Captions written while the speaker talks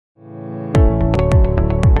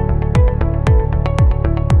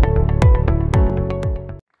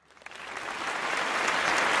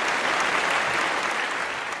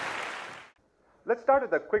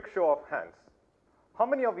start with a quick show of hands. How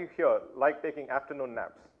many of you here like taking afternoon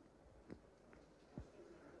naps?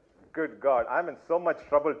 Good God, I'm in so much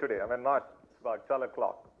trouble today. I mean, not about 12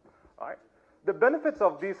 o'clock. All right? The benefits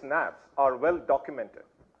of these naps are well documented.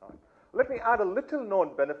 Right? Let me add a little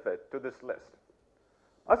known benefit to this list.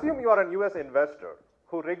 Assume you are a US investor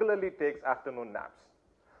who regularly takes afternoon naps.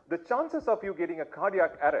 The chances of you getting a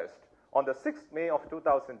cardiac arrest on the 6th May of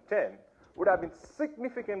 2010 would have been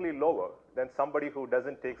significantly lower than somebody who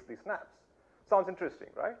doesn't take these naps. Sounds interesting,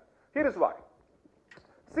 right? Here is why.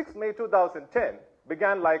 6th May 2010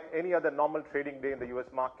 began like any other normal trading day in the US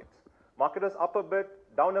markets. Market was up a bit,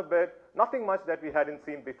 down a bit, nothing much that we hadn't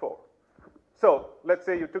seen before. So let's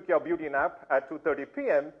say you took your beauty nap at 2:30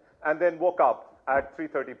 p.m. and then woke up at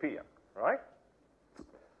 3:30 p.m., right?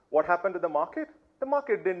 What happened to the market? The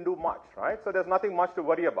market didn't do much, right? So there's nothing much to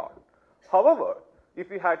worry about. However, if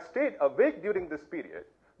you had stayed awake during this period,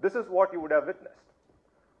 this is what you would have witnessed.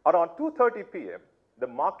 Around 2:30 p.m., the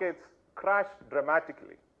markets crashed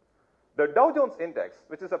dramatically. The Dow Jones Index,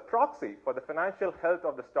 which is a proxy for the financial health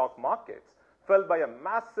of the stock markets, fell by a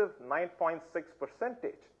massive 9.6%.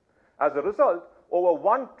 As a result, over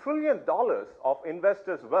 $1 trillion of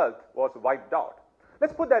investors' wealth was wiped out.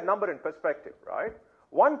 Let's put that number in perspective, right?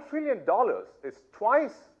 $1 trillion is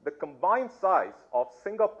twice the combined size of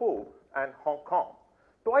Singapore and Hong Kong.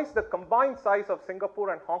 Twice the combined size of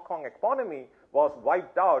Singapore and Hong Kong economy was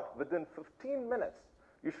wiped out within 15 minutes.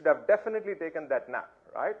 You should have definitely taken that nap,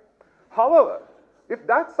 right? However, if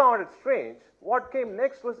that sounded strange, what came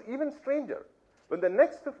next was even stranger. In the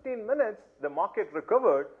next 15 minutes, the market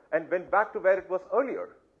recovered and went back to where it was earlier,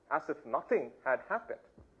 as if nothing had happened,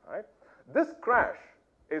 right? This crash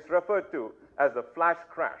is referred to as the flash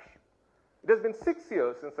crash. It has been 6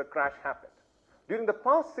 years since the crash happened. During the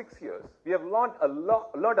past 6 years, we have learned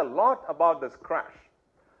a lot about this crash.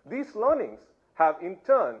 These learnings have in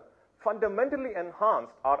turn fundamentally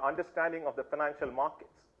enhanced our understanding of the financial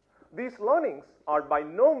markets. These learnings are by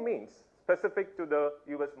no means specific to the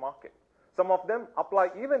US market. Some of them apply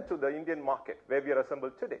even to the Indian market where we are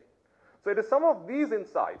assembled today. So it is some of these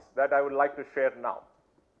insights that I would like to share now.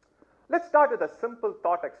 Let's start with a simple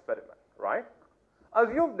thought experiment, right?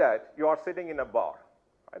 Assume that you are sitting in a bar.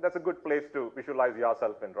 Right? That's a good place to visualize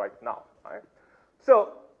yourself in right now, right?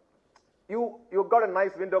 So you've got a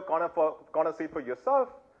nice window corner seat for yourself.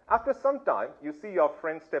 After some time, you see your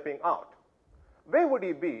friend stepping out. Where would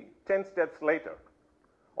he be 10 steps later?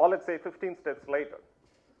 Or let's say 15 steps later?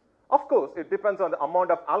 Of course, it depends on the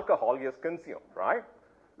amount of alcohol he has consumed, right?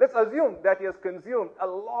 Let's assume that he has consumed a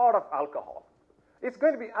lot of alcohol. It's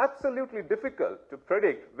going to be absolutely difficult to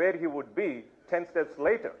predict where he would be 10 steps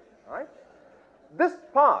later, right? This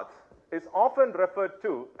path is often referred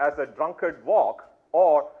to as a drunkard walk,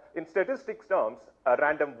 or in statistics terms, a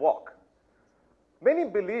random walk. Many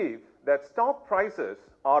believe that stock prices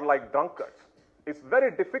are like drunkards. It's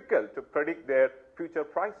very difficult to predict their future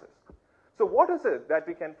prices. So what is it that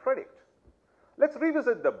we can predict? Let's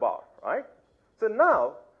revisit the bar, right? So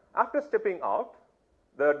now, after stepping out,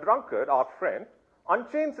 the drunkard, our friend,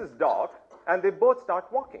 unchains his dog, and they both start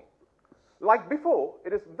walking. Like before,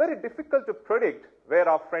 it is very difficult to predict where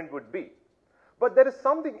our friend would be. But there is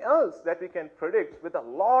something else that we can predict with a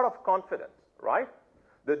lot of confidence, right?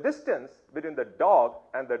 The distance between the dog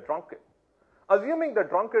and the drunkard. Assuming the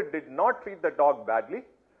drunkard did not treat the dog badly,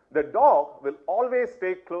 the dog will always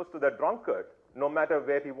stay close to the drunkard no matter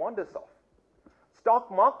where he wanders off. Stock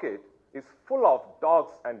market is full of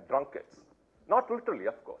dogs and drunkards. Not literally,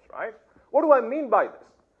 of course, right? What do I mean by this?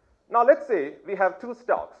 Now, let's say we have two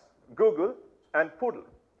stocks, Google and Poodle.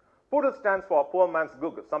 Poodle stands for poor man's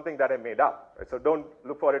Google, something that I made up. Right? So don't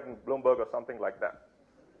look for it in Bloomberg or something like that.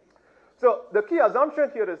 So the key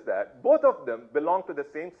assumption here is that both of them belong to the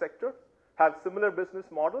same sector, have similar business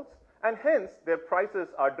models, and hence their prices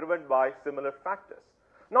are driven by similar factors.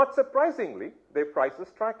 Not surprisingly, their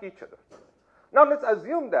prices track each other. Now let's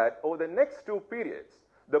assume that over the next 2 periods,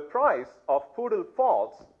 the price of Poodle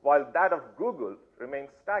falls while that of Google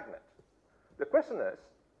remains stagnant. The question is,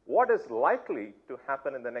 what is likely to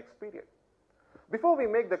happen in the next period? Before we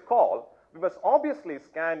make the call, we must obviously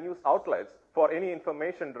scan news outlets for any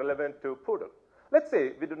information relevant to Poodle. Let's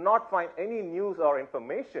say we do not find any news or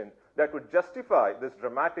information that would justify this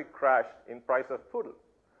dramatic crash in price of Poodle.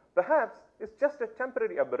 Perhaps it's just a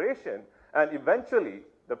temporary aberration and eventually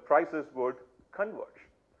the prices would converge.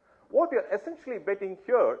 What we are essentially betting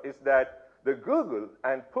here is that the Google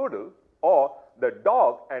and Poodle, or the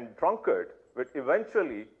dog and drunkard, would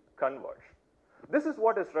eventually converge. This is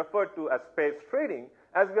what is referred to as pairs trading,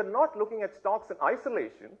 as we are not looking at stocks in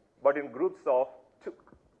isolation, but in groups of two.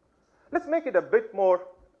 Let's make it a bit more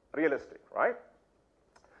realistic, right?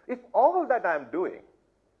 If all that I'm doing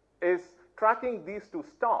is tracking these two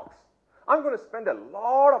stocks, I'm going to spend a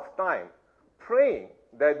lot of time praying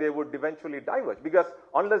that they would eventually diverge, because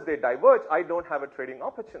unless they diverge, I don't have a trading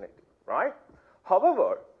opportunity, right?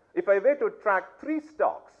 However, if I were to track 3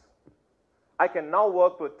 stocks, I can now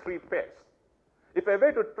work with 3 pairs. If I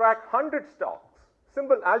were to track 100 stocks,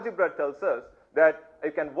 simple algebra tells us that I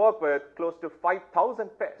can work with close to 5,000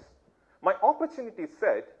 pairs. My opportunity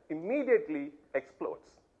set immediately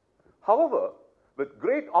explodes. However, with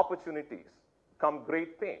great opportunities come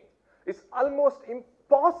great pain. It's almost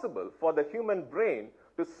impossible for the human brain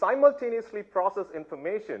to simultaneously process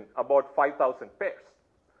information about 5,000 pairs.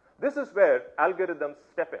 This is where algorithms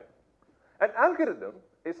step in. An algorithm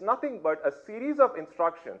is nothing but a series of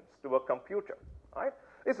instructions to a computer, right?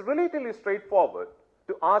 It's relatively straightforward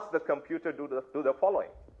to ask the computer to do the following.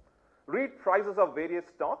 Read prices of various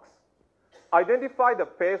stocks, identify the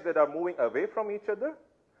pairs that are moving away from each other,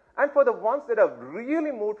 and for the ones that have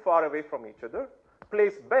really moved far away from each other,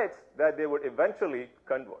 place bets that they would eventually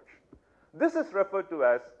converge. This is referred to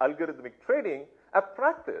as algorithmic trading, a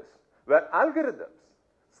practice where algorithms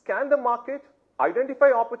scan the market,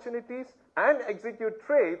 identify opportunities, and execute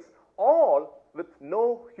trades, all with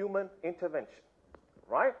no human intervention,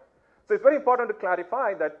 right? So it's very important to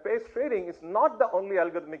clarify that pairs trading is not the only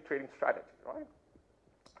algorithmic trading strategy, right?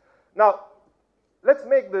 Now, let's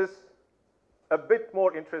make this a bit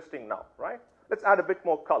more interesting now, right? Let's add a bit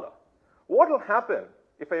more color. What will happen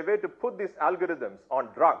if I were to put these algorithms on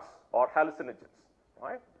drugs or hallucinogens,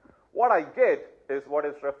 right? What I get is what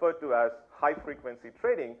is referred to as high-frequency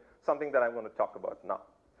trading, something that I'm going to talk about now.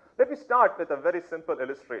 Let me start with a very simple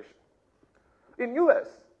illustration. In US,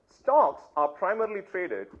 stocks are primarily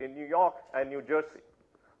traded in New York and New Jersey.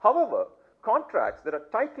 However, contracts that are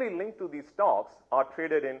tightly linked to these stocks are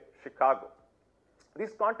traded in Chicago.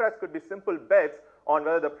 These contracts could be simple bets on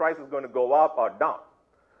whether the price is going to go up or down.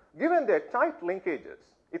 Given their tight linkages,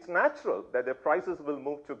 it's natural that their prices will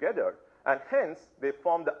move together, and hence they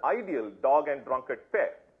form the ideal dog and drunkard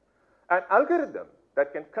pair. An algorithm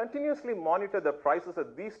that can continuously monitor the prices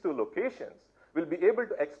at these two locations will be able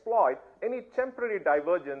to exploit any temporary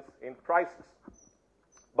divergence in prices.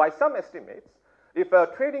 By some estimates, if a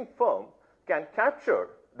trading firm can capture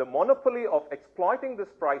the monopoly of exploiting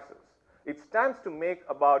these prices, it stands to make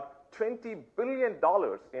about $20 billion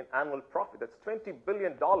in annual profit. That's $20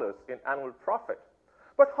 billion in annual profit.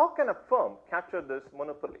 But how can a firm capture this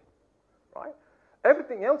monopoly, right?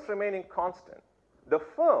 Everything else remaining constant, the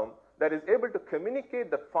firm that is able to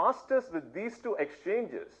communicate the fastest with these two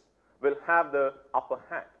exchanges will have the upper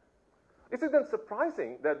hand. Is it then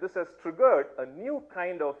surprising that this has triggered a new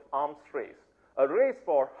kind of arms race, a race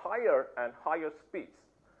for higher and higher speeds?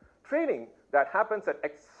 Trading that happens at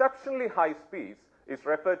exceptionally high speeds is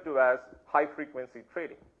referred to as high-frequency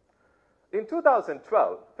trading. In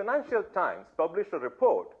 2012, Financial Times published a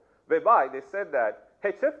report whereby they said that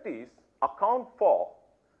HFTs account for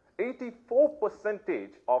 84%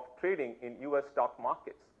 of trading in US stock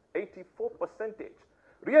markets. 84%.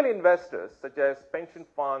 Real investors such as pension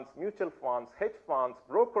funds, mutual funds, hedge funds,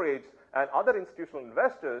 brokerage, and other institutional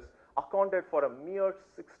investors accounted for a mere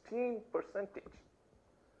 16%.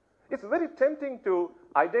 It's very tempting to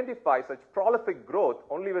identify such prolific growth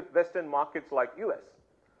only with Western markets like US.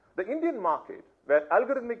 The Indian market, where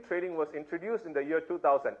algorithmic trading was introduced in the year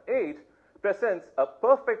 2008, presents a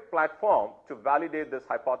perfect platform to validate this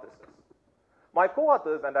hypothesis. My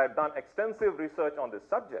co-authors and I have done extensive research on this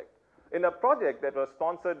subject in a project that was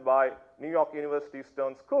sponsored by New York University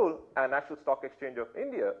Stern School and National Stock Exchange of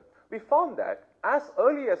India. We found that as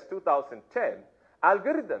early as 2010,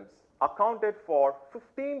 algorithms accounted for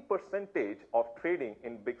 15% of trading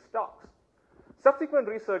in big stocks. Subsequent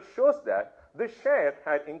research shows that this share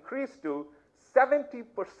had increased to 70%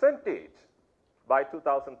 by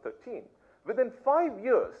 2013. Within 5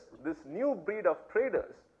 years, this new breed of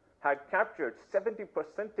traders had captured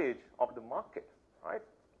 70% of the market, right?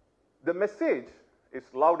 The message is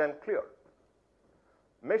loud and clear.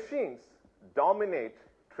 Machines dominate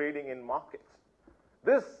trading in markets.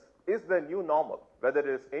 This is the new normal. Whether it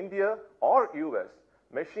is India or US,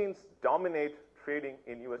 machines dominate trading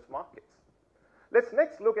in US markets. Let's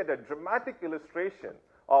next look at a dramatic illustration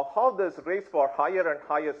of how this race for higher and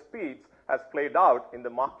higher speeds has played out in the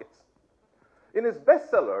markets. In his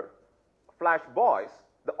bestseller, Flash Boys,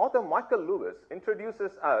 the author Michael Lewis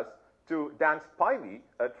introduces us to Dan Spivey,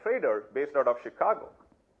 a trader based out of Chicago.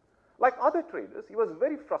 Like other traders, he was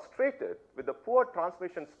very frustrated with the poor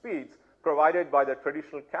transmission speeds provided by the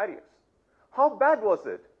traditional carriers. How bad was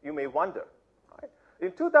it, you may wonder? Right?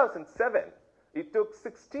 In 2007, it took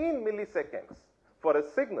 16 milliseconds for a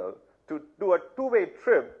signal to do a two-way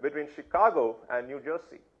trip between Chicago and New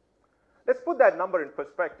Jersey. Let's put that number in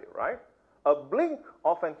perspective, right? A blink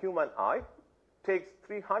of a human eye takes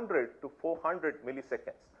 300 to 400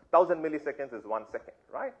 milliseconds. 1,000 milliseconds is 1 second,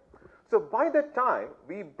 right? So by the time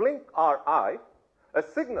we blink our eye, a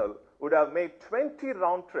signal would have made 20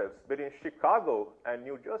 round trips between Chicago and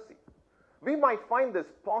New Jersey. We might find this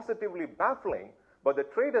positively baffling, but the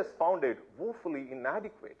traders found it woefully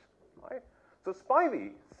inadequate, right? So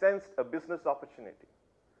Spivey sensed a business opportunity.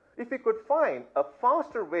 If he could find a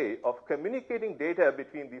faster way of communicating data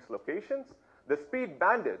between these locations, the speed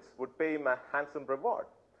bandits would pay him a handsome reward.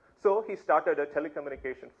 So he started a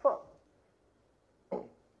telecommunication firm.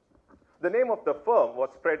 The name of the firm was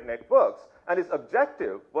Spread Networks, and his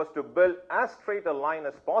objective was to build as straight a line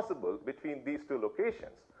as possible between these two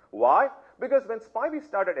locations. Why? Because when Spivey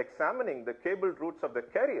started examining the cabled routes of the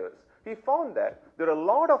carriers, he found that there are a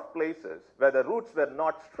lot of places where the routes were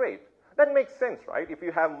not straight. That makes sense, right? If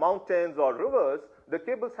you have mountains or rivers, the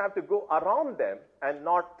cables have to go around them and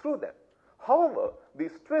not through them. However,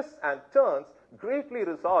 these twists and turns greatly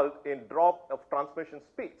result in drop of transmission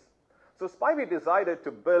speeds. So Spivey decided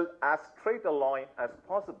to build as straight a line as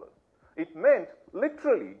possible. It meant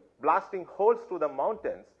literally blasting holes through the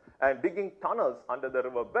mountains and digging tunnels under the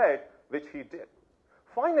riverbed, which he did.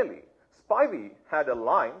 Finally, Spivey had a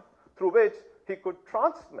line through which he could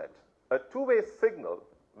transmit a two-way signal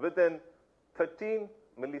within 13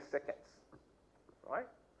 milliseconds, right?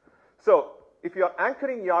 So if you're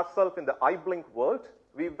anchoring yourself in the eye blink world,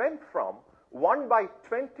 we went from 1 by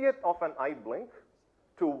 20th of an eye blink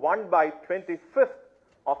to 1 by 25th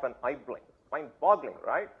of an eye blink. Mind-boggling,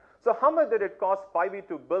 right? So how much did it cost Spivey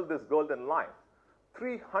to build this golden line?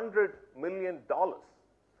 $300 million.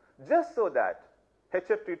 Just so that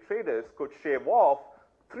HFT traders could shave off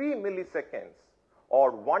 3 milliseconds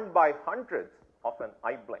or 1 by 100th of an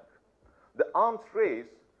eye blink. The arms race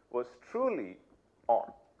was truly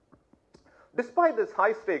on. Despite this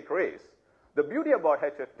high-stake race, the beauty about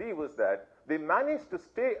HFT was that they managed to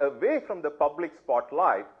stay away from the public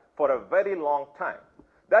spotlight for a very long time.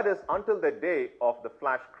 That is, until the day of the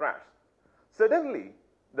flash crash. Suddenly,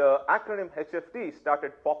 the acronym HFT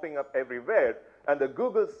started popping up everywhere, and the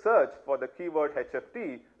Google search for the keyword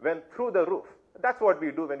HFT went through the roof. That's what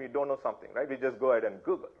we do when we don't know something, right? We just go ahead and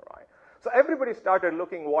Google, right? So everybody started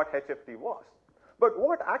looking what HFT was. But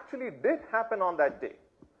what actually did happen on that day?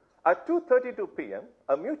 At 2:32 p.m.,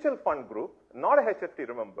 a mutual fund group, not a HFT,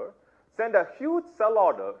 remember, sent a huge sell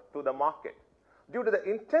order to the market. Due to the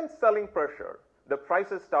intense selling pressure, the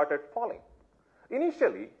prices started falling.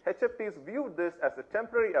 Initially, HFTs viewed this as a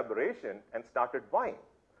temporary aberration and started buying.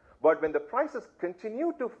 But when the prices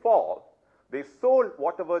continued to fall, they sold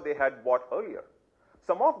whatever they had bought earlier.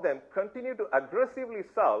 Some of them continued to aggressively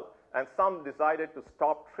sell, and some decided to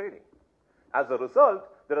stop trading. As a result,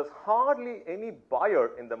 there is hardly any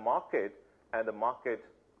buyer in the market, and the market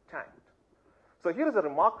tanked. So here is a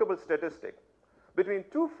remarkable statistic. Between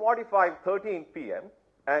 2:45:13 p.m.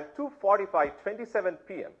 and 2:45:27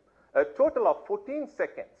 p.m., a total of 14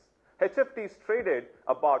 seconds, HFTs traded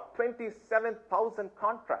about 27,000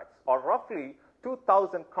 contracts, or roughly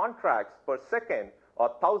 2,000 contracts per second, or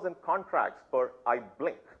 1,000 contracts per eye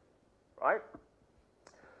blink, right?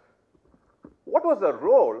 What was the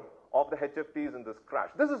role of the HFTs in this crash?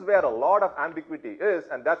 This is where a lot of ambiguity is,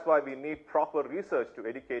 and that's why we need proper research to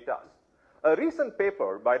educate us. A recent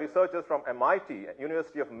paper by researchers from MIT and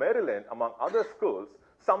University of Maryland, among other schools,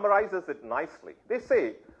 summarizes it nicely. They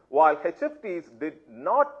say, while HFTs did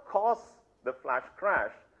not cause the flash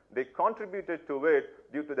crash, they contributed to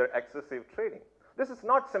it due to their excessive trading. This is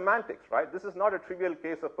not semantics, right? This is not a trivial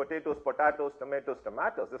case of potatoes, potatoes, tomatoes,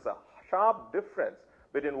 tomatoes. There's a sharp difference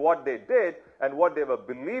between what they did and what they were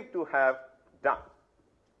believed to have done.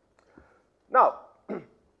 Now,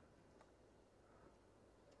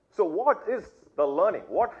 so what is the learning?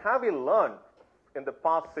 What have we learned in the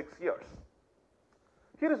past 6 years?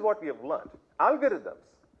 Here is what we have learned. Algorithms,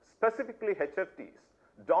 specifically HFTs,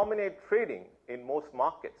 dominate trading in most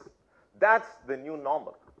markets. That's the new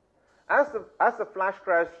normal. As the flash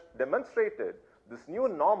crash demonstrated, this new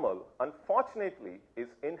normal, unfortunately, is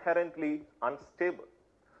inherently unstable.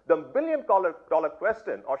 The billion-dollar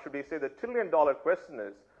question, or should we say the trillion-dollar question,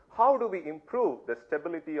 is how do we improve the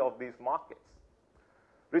stability of these markets?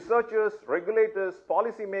 Researchers, regulators,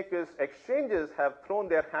 policymakers, exchanges have thrown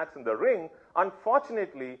their hats in the ring.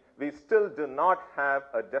 Unfortunately, we still do not have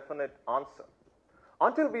a definite answer.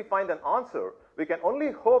 Until we find an answer, we can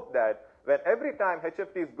only hope that when every time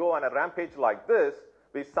HFTs go on a rampage like this,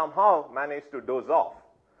 we somehow manage to doze off.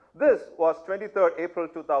 This was 23rd April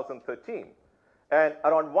 2013. And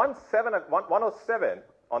around 1:07,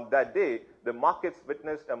 on that day, the markets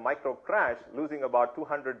witnessed a micro crash, losing about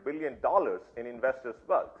 $200 billion in investors'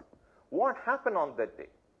 wealth. What happened on that day?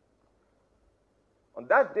 On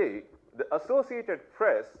that day, the Associated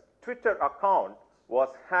Press Twitter account was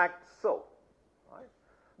hacked so. Right?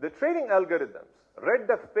 The trading algorithms read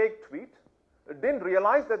the fake tweet, didn't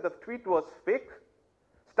realize that the tweet was fake,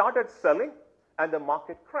 started selling, and the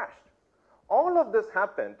market crashed. All of this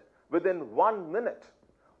happened within 1 minute.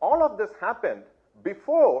 All of this happened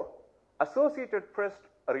before Associated Press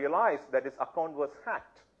realized that his account was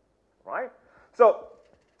hacked, right? So,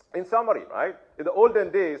 in summary, right, in the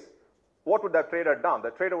olden days, what would that trader done?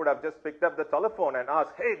 The trader would have just picked up the telephone and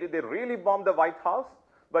asked, hey, did they really bomb the White House?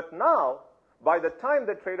 But now, by the time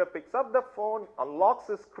the trader picks up the phone, unlocks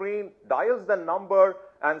his screen, dials the number,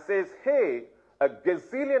 and says, hey, a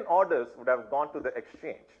gazillion orders would have gone to the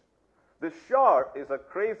exchange. This sure is a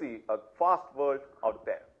crazy, fast world out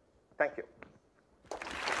there.